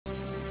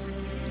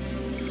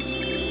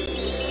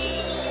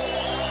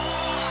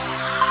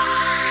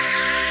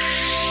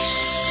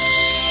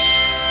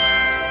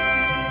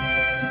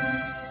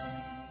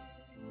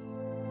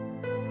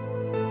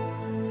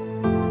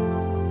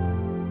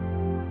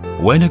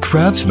when a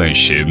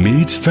craftsmanship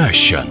meets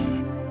fashion,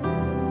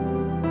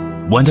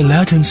 when the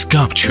Latin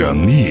sculpture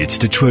meets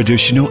the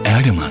traditional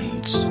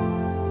elements,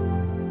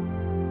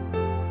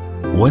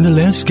 when the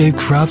landscape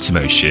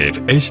craftsmanship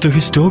is the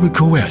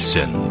historical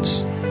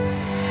essence.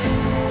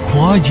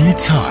 Hua Yi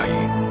Cai,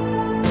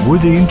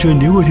 with the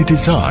ingenuity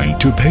designed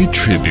to pay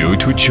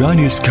tribute to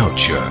Chinese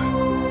culture,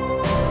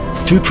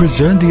 to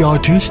present the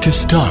artistic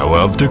style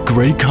of the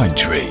great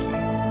country.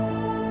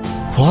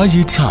 Hua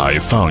Yi Cai,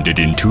 founded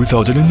in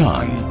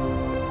 2009,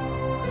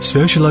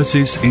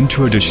 specializes in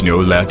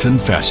traditional Latin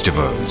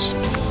festivals,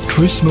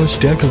 Christmas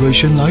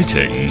decoration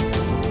lighting,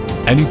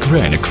 and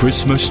grand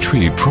Christmas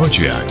tree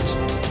projects,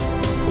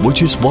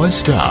 which is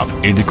one-stop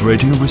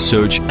integrating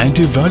research and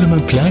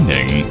development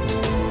planning,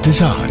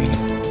 design,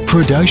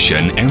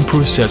 production and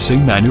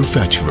processing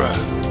manufacturer.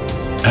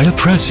 At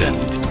present,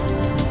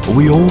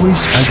 we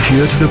always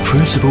adhere to the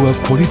principle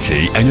of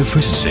quality and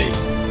efficiency,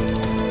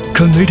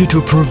 committed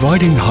to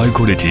providing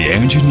high-quality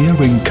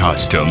engineering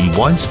custom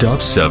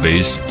one-stop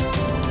service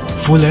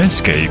for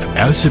landscape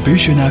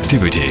exhibition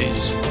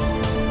activities.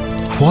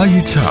 Hua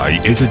Yi Cai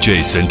is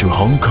adjacent to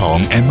Hong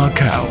Kong and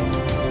Macau.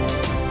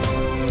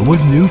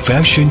 With new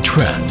fashion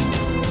trend,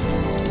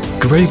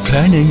 great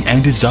planning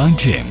and design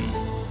team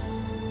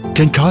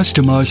can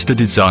customize the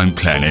design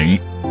planning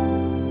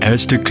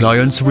as the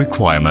client's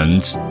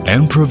requirements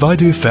and provide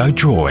the effect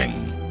drawing.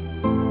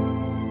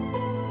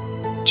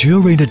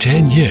 During the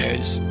 10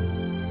 years,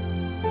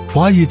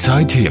 Hua Yi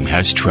Cai team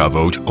has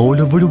traveled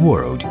all over the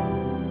world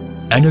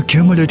and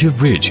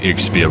accumulated rich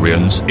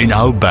experience in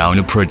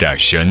outbound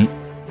production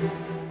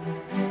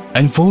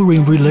and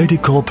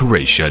foreign-related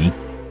cooperation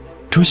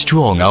to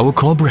strong our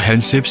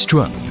comprehensive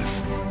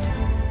strength.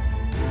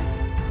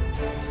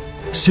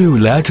 So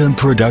Latin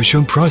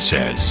production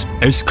process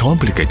is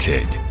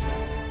complicated.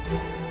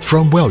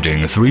 From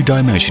welding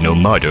three-dimensional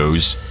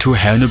models to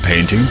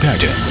hand-painting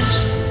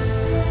patterns,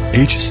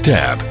 each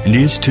step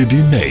needs to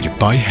be made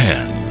by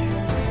hand.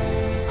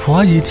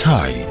 Hua Yi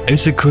Cai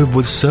is equipped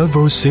with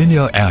several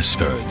senior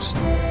experts,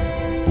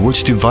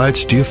 which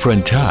divides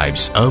different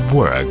types of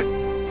work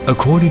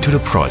according to the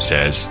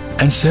process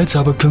and sets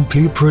up a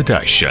complete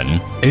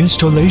production,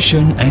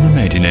 installation and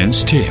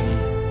maintenance team.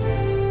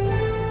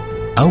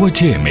 Our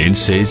team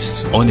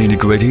insists on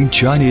integrating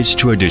Chinese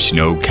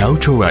traditional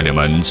cultural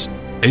elements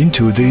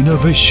into the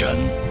innovation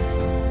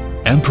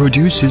and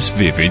produces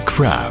vivid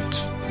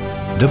crafts.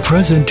 The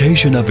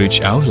presentation of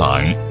each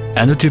outline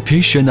and the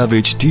depiction of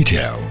each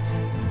detail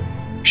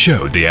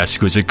show the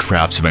exquisite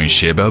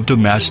craftsmanship of the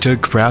master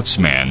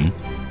craftsman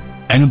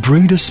and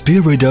bring the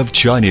spirit of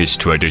Chinese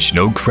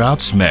traditional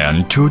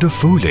craftsmen to the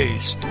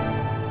fullest.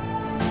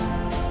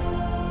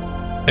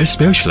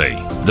 Especially,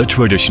 the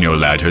traditional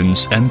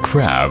lanterns and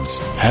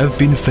crafts have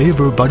been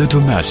favored by the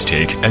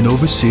domestic and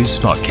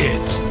overseas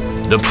markets.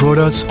 The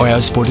products are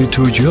exported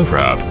to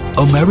Europe,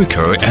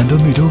 America and the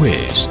Middle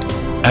East.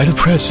 At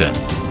present,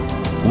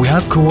 we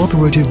have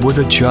cooperated with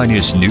the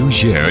Chinese New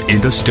Year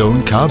in the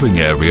stone carving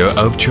area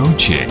of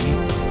Chongqing,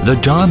 the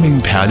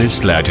Daming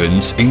Palace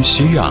lanterns in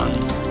Xi'an,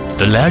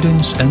 the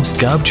lanterns and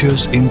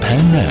sculptures in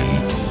Penang,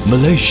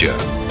 Malaysia,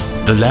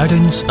 the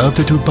lanterns of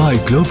the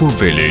Dubai Global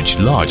Village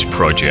large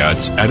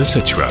projects,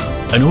 etc.,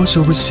 and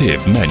also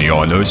received many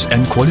honors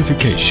and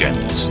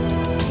qualifications.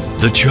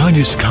 The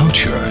Chinese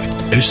culture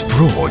is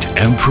broad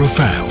and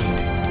profound.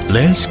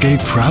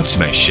 Landscape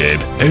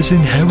craftsmanship is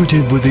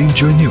inherited with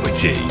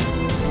ingenuity.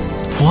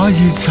 Hua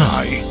Yi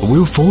Cai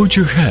will forge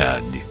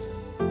ahead.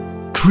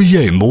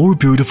 Create more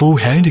beautiful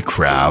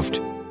handicraft.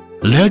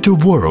 Let the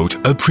world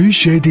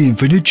appreciate the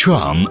infinite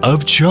charm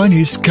of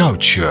Chinese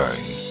culture.